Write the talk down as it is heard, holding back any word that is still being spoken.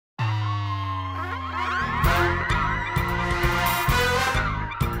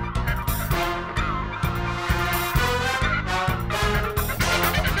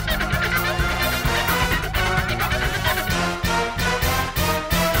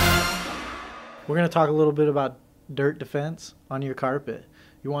We're going to talk a little bit about dirt defense on your carpet.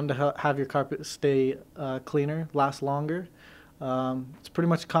 You want to have your carpet stay cleaner, last longer. It's pretty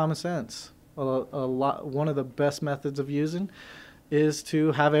much common sense. One of the best methods of using is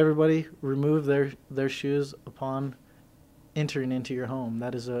to have everybody remove their shoes upon entering into your home.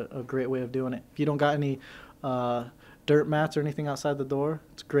 That is a great way of doing it. If you don't got any dirt mats or anything outside the door,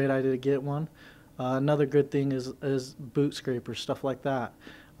 it's a great idea to get one. Another good thing is boot scrapers, stuff like that.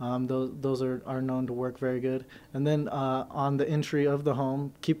 Those are known to work very good. And then on the entry of the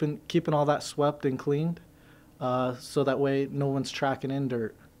home, keeping all that swept and cleaned, so that way no one's tracking in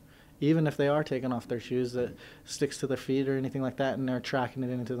dirt. Even if they are taking off their shoes, that sticks to their feet or anything like that, and they're tracking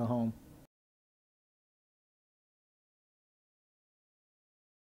it into the home.